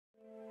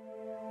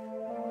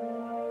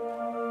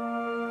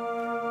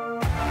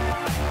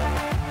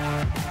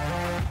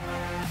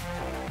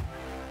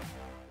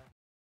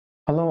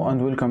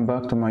welcome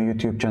back to my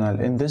YouTube channel.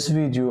 In this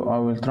video, I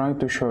will try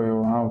to show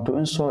you how to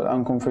install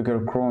and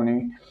configure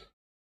Chrony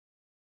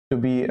to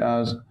be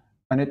as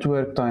a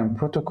network time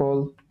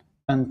protocol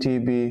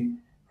NTP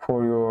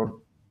for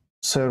your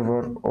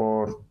server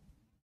or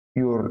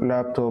your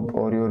laptop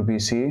or your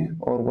PC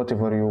or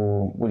whatever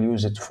you will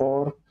use it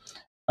for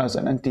as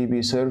an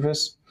NTP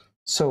service.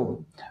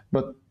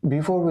 But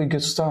before we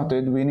get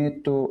started, we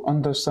need to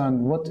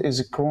understand what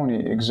is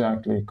Chrony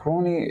exactly.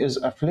 Chrony is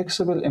a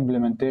flexible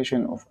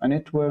implementation of a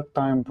network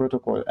time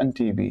protocol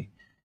NTP.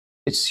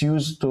 It's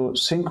used to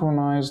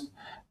synchronize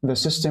the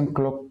system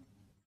clock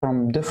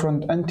from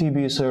different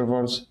NTP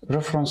servers,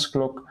 reference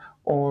clock,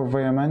 or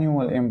via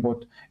manual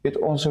input. It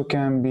also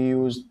can be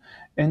used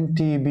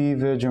NTP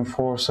version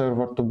 4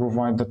 server to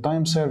provide the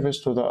time service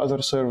to the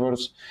other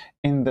servers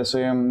in the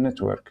same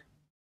network.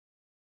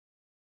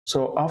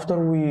 So after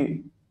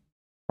we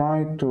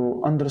try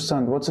to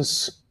understand what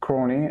is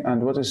Chrony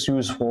and what it's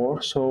used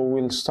for, so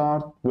we'll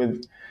start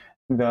with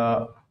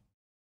the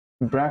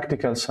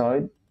practical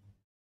side.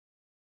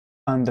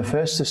 And the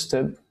first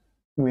step,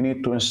 we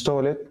need to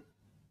install it.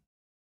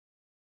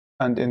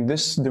 And in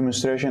this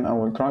demonstration, I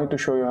will try to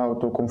show you how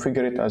to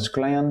configure it as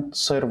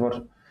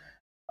client-server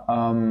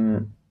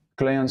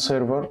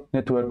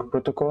network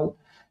protocol.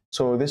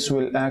 So this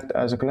will act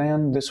as a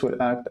client, this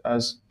will act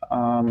as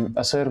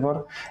a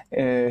server.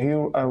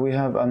 Here we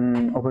have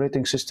an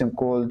operating system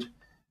called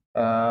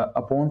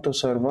Ubuntu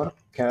server,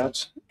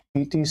 cat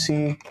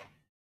etc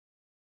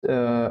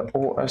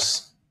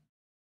OS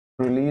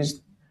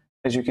released.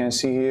 As you can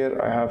see here,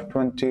 I have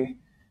 20,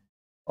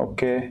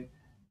 okay,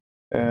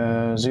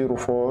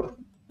 04,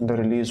 the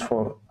release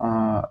for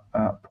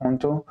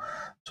Ubuntu.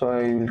 So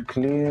I will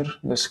clear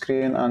the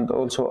screen, and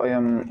also I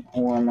am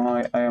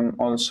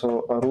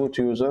also a root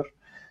user.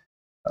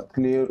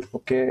 Clear,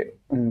 okay,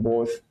 in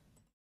both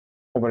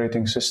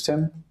operating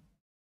system.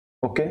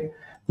 Okay,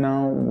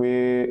 now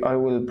I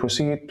will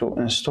proceed to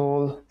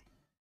install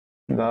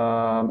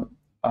the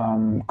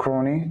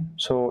Chrony.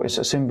 So it's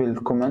a simple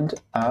command,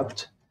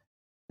 apt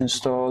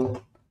install.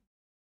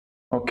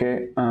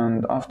 Okay,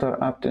 and after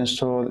apt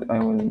install, I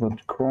will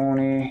put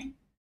Chrony,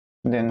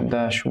 then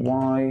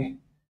 -y,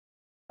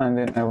 and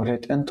then I will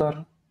hit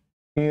enter.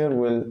 Here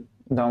we'll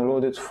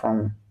download it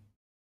from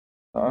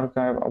the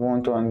archive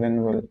Ubuntu, and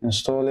then we'll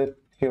install it.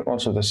 Here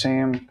also the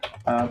same,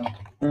 apt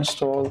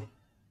install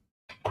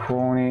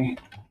Chrony,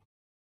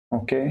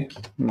 okay,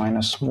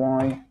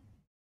 -y.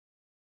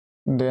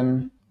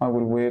 Then I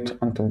will wait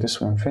until this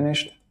one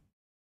finished.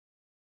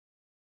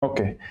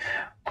 Okay,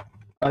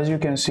 as you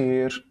can see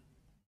here,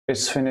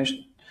 it's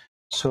finished.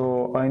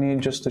 So I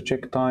need just to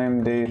check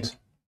time, date,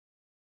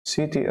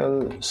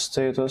 CTL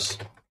status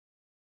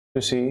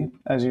to see.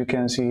 As you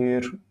can see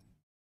here,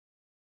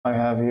 I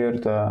have here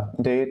the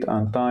date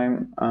and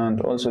time,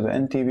 and also the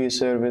NTP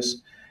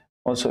service.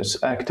 Also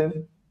it's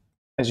active.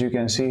 As you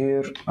can see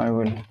here, I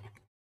will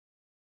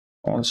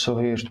also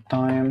here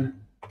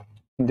time,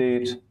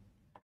 date,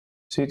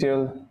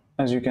 CTL.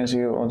 As you can see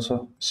here,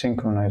 also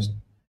synchronized.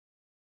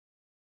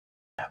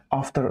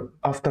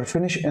 After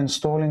finish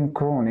installing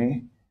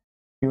Chrony,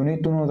 you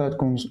need to know that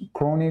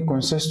Chrony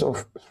consists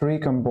of 3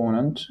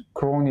 components.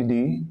 Chrony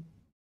D,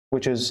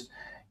 which is,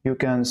 you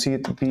can see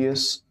it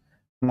PS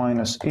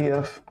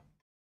 -EF,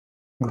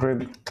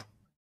 grib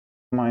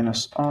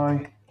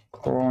 -I,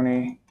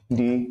 Chrony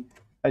D.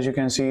 As you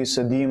can see, it's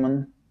a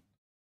daemon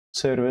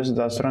service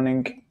that's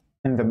running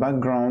in the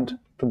background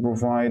to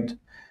provide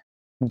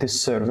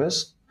this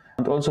service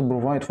and also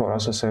provide for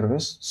us a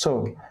service.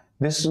 So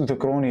this is the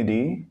Chrony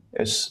D,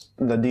 is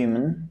the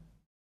daemon,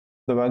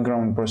 the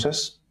background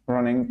process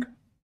running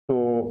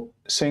to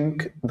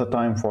sync the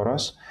time for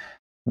us.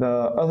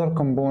 The other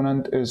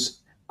component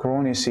is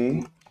Chrony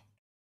C,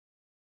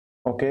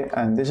 okay,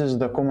 and this is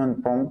the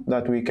command prompt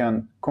that we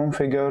can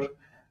configure,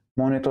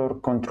 monitor,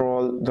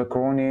 control the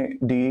Chrony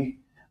D,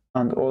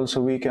 and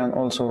also we can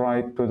also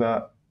write to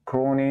the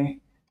Chrony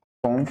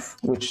conf,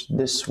 which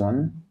this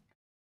one,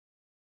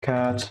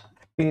 cat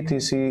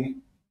etc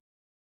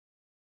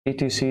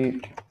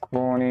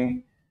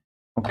Chrony,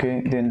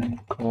 okay, then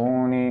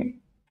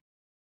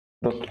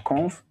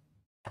Chrony.conf.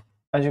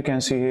 As you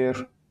can see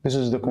here, this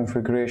is the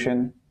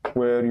configuration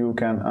where you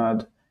can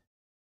add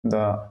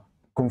the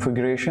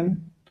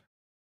configuration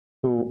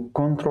to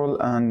control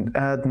and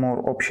add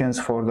more options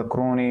for the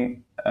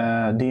Chrony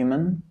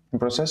daemon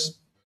process.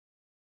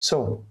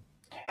 So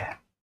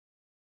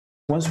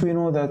once we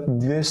know that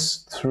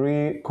these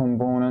 3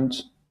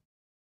 components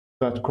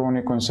that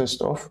Chrony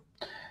consists of,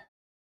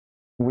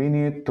 we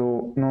need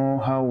to know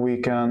how we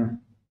can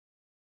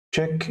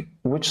check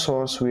which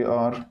source we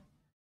are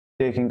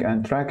taking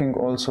and tracking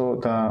also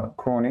the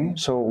Chrony.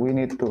 So we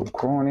need to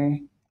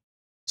Chrony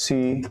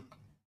C,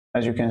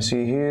 as you can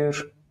see here,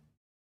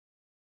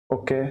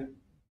 okay.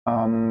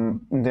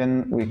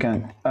 Then we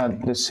can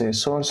add, let's say,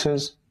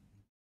 sources,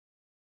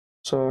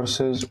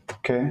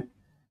 okay.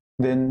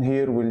 Then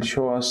here will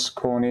show us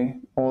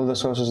Chrony, all the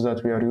sources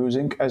that we are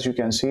using. As you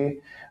can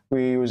see,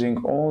 we're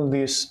using all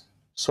these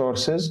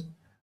sources,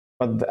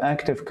 but the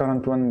active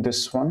current one,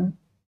 this one,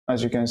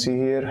 as you can see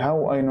here.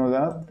 How I know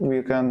that?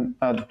 We can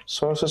add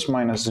sources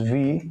minus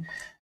v.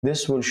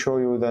 This will show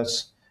you that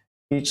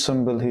each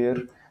symbol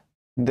here,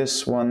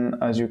 this one,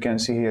 as you can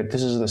see here,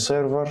 this is the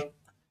server,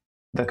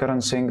 the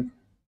current sync,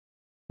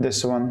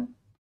 this one,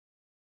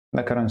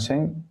 the current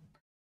sync,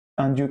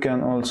 and you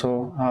can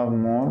also have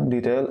more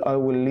detail. I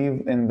will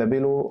leave in the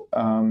below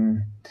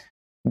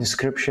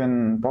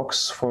description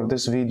box for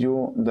this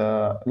video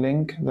the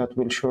link that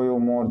will show you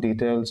more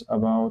details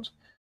about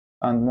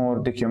and more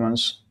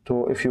documents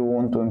to, if you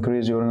want to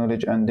increase your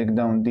knowledge and dig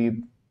down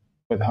deep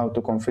with how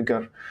to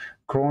configure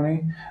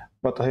Chrony.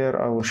 But here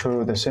I will show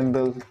you the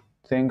simple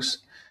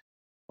things.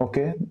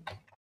 Okay,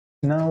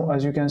 now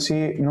as you can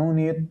see, no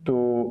need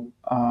to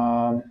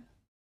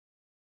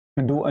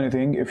do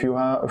anything if you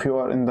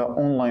are in the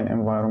online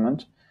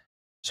environment.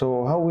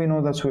 So how we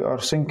know that we are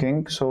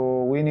syncing?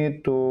 So we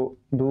need to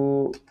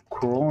do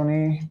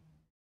Chrony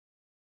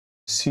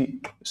C,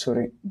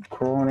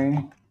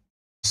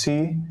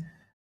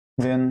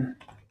 then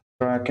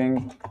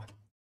tracking,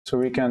 so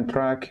we can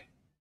track,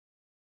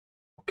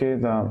 okay,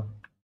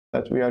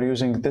 that we are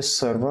using this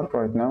server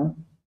right now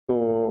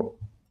to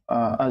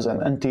as an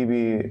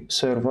NTP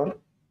server,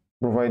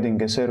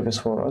 providing a service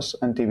for us,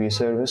 NTP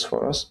service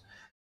for us.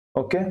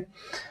 Okay.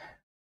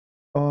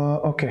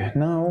 Okay,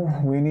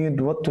 now we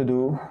need what to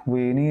do.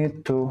 We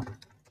need to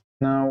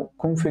now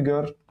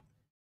configure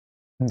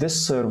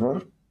this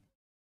server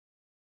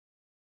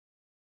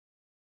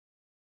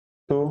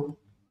to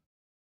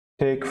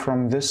take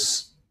from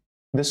this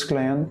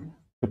client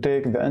to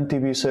take the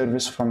NTP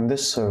service from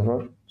this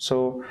server.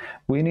 So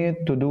we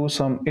need to do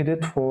some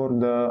edit for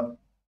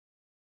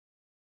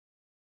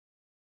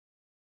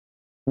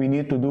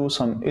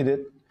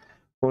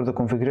the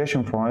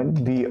configuration file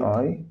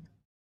vi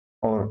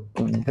or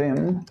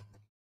vim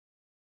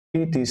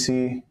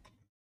etc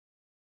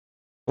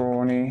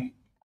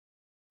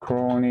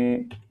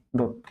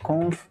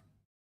chrony.conf.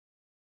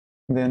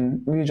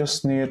 Then we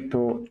just need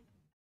to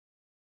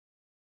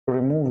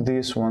remove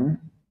this one.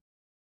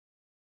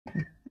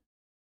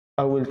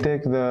 I will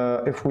take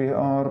the, if we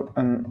are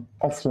an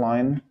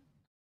offline,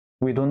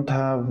 we don't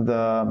have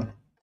the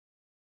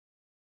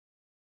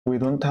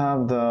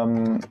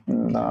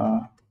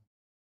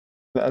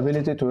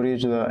ability to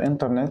reach the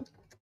internet,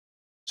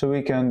 so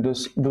we can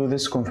just do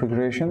this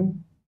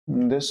configuration.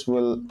 This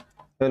will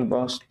help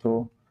us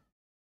to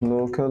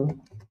local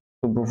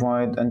to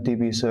provide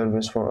NTP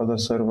service for other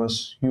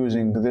servers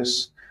using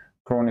this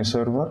Chrony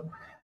server.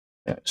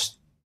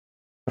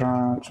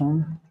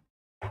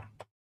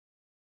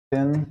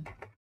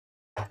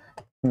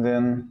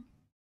 Then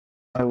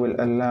I will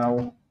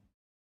allow,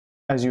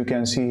 as you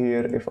can see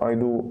here, if I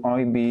do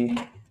IB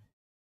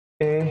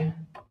a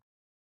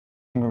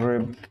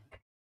grib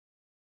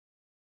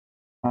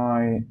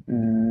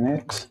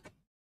inet,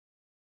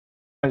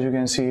 as you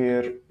can see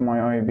here,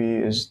 my IB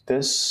is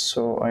this,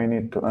 so I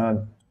need to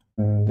add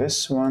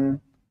this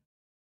one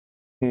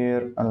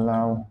here,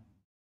 allow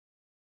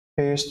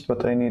paste,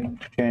 but I need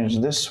to change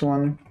this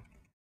one.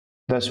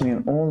 That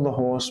means all the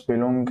hosts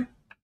belong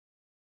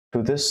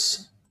to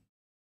this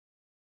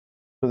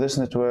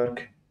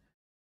network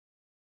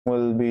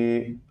will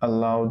be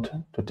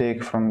allowed to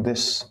take from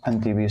this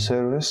NTP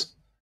service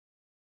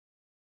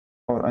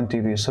or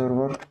NTP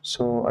server.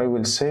 So I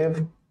will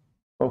save.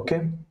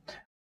 Okay,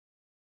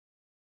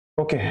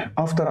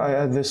 after I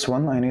add this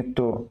one, I need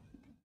to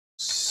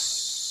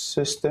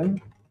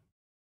system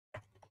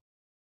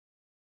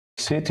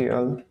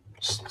ctl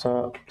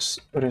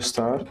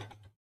restart.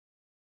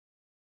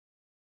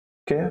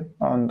 Okay,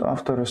 and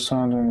after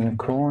restarting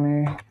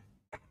Chrony,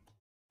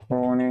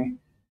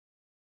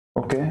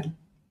 okay,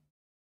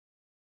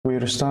 we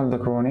restart the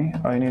Chrony.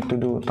 I need to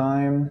do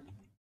time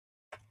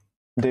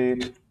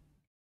date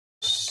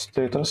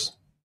status.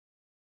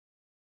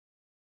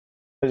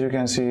 As you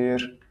can see here,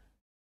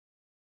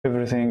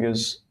 everything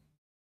is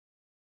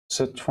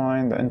set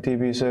fine. The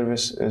NTP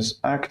service is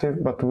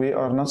active, but we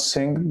are not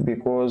synced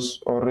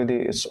because already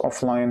it's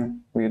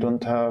offline. We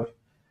don't have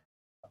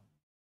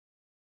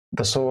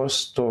the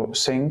source to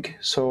sync.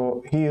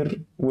 So here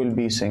will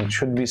be synced,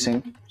 should be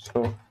synced.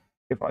 So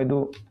if I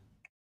do,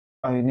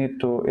 I need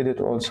to edit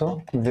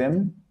also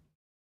vim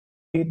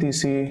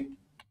etc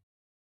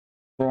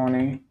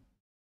Chrony,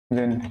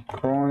 then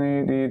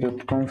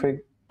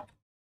chrony.config.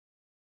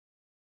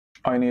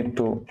 I need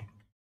to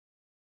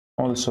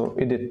also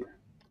edit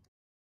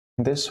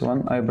this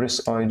one. I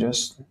press I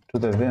just to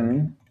the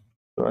vim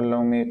to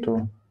allow me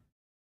to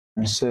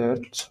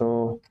insert.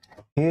 So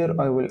here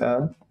I will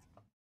add,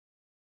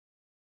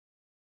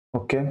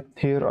 okay,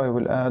 here I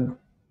will add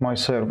my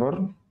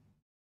server.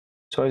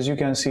 So as you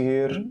can see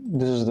here,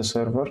 this is the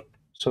server.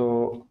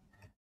 So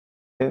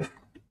if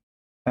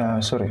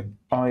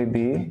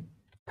IB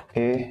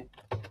a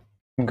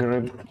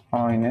grib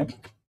inet,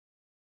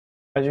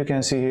 as you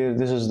can see here,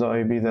 this is the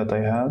IB that I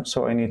have.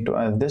 So I need to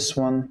add this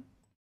one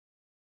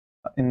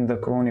in the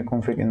Chrony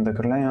config in the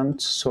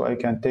client, so I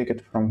can take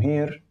it from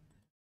here,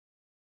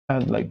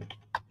 add like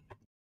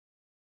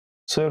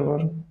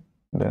server,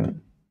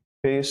 then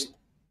paste,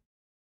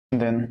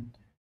 then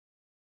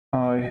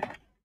I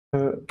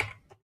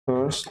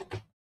first,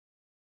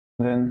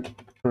 then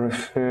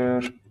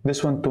prefer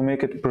this one to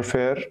make it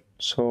prefer.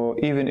 So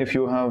even if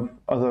you have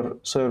other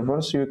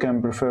servers, you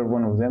can prefer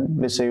one of them.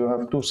 Let's say you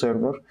have two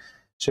servers,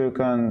 so you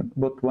can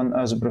put one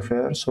as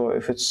prefer. So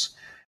if it's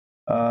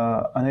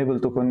unable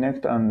to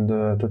connect and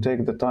to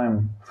take the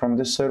time from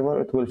this server,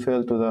 it will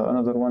fail to the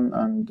another one,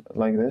 and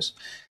like this.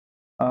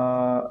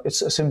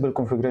 It's a simple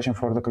configuration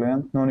for the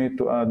client, no need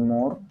to add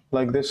more.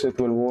 Like this it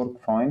will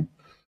work fine.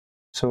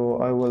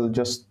 So I will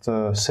just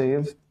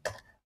save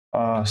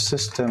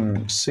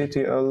system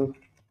ctl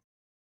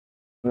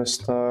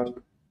restart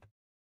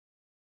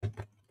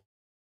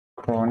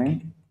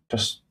Chrony,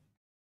 just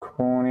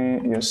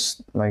Chrony,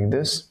 yes, like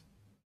this.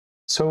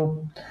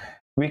 So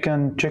we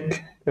can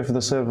check if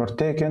the server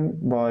taken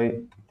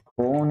by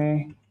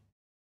Chrony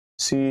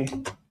c,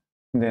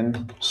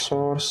 then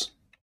sources.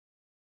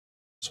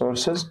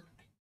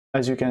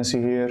 As you can see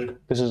here,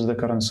 this is the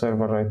current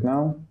server right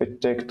now.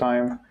 It takes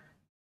time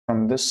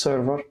from this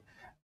server.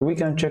 We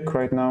can check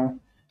right now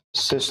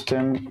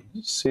system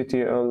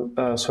ctl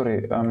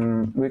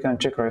we can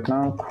check right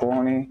now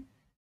Chrony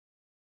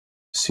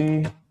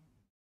c,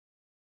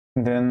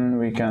 then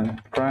we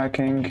can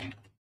tracking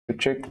to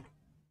check.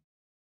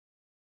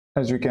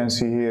 As you can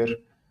see here,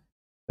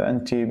 the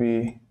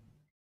NTP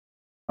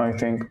I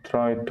think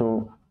try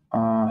to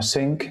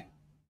sync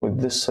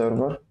with this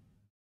server.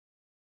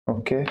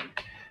 Okay,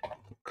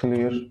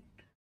 clear.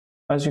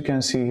 As you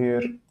can see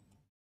here,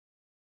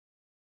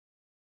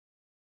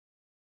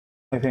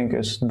 I think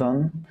it's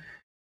done.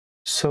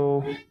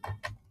 So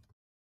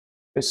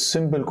it's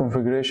simple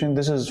configuration.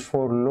 This is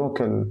for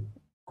local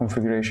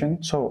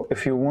configuration. So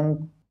if you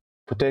want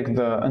to take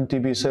the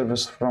NTP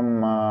service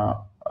from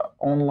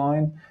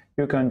online,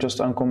 you can just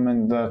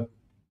uncomment that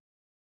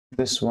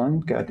this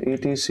one cat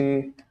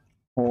etc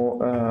or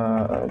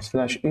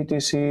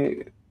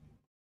 /etc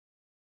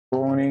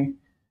Chrony,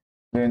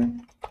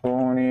 then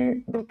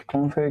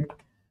chrony.config.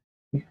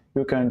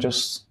 You can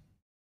just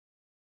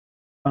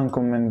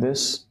uncomment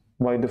this.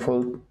 By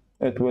default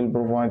it will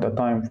provide a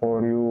time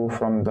for you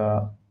from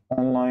the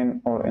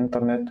online or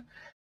internet,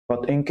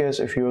 but in case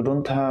if you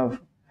don't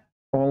have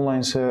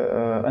online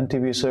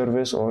NTP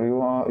service, or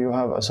you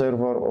have a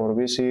server or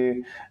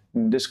PC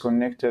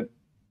disconnected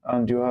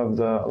and you have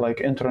the like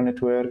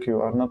intranet work, you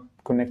are not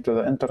connected to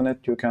the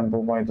internet, you can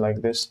provide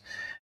like this,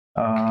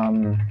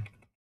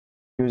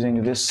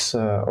 using this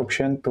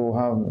option to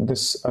have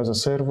this as a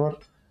server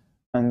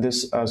and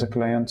this as a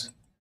client,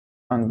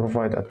 and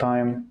provide a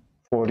time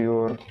for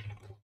your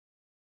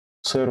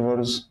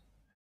servers,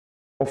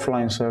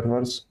 offline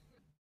servers.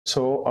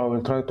 So I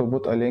will try to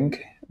put a link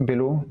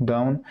below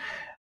down,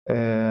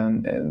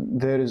 and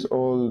there is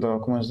all the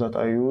documents that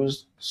I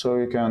used, so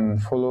you can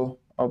follow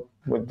up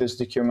with this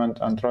document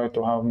and try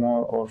to have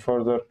more or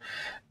further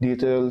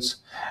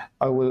details.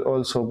 I will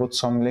also put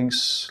some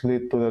links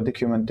lead to the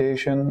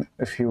documentation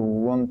if you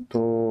want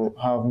to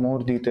have more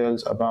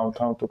details about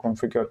how to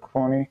configure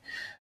Chrony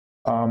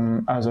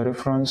as a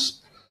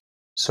reference.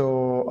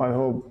 So I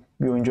hope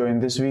you enjoyed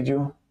this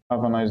video.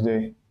 Have a nice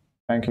day.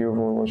 Thank you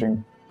for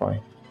watching. Bye.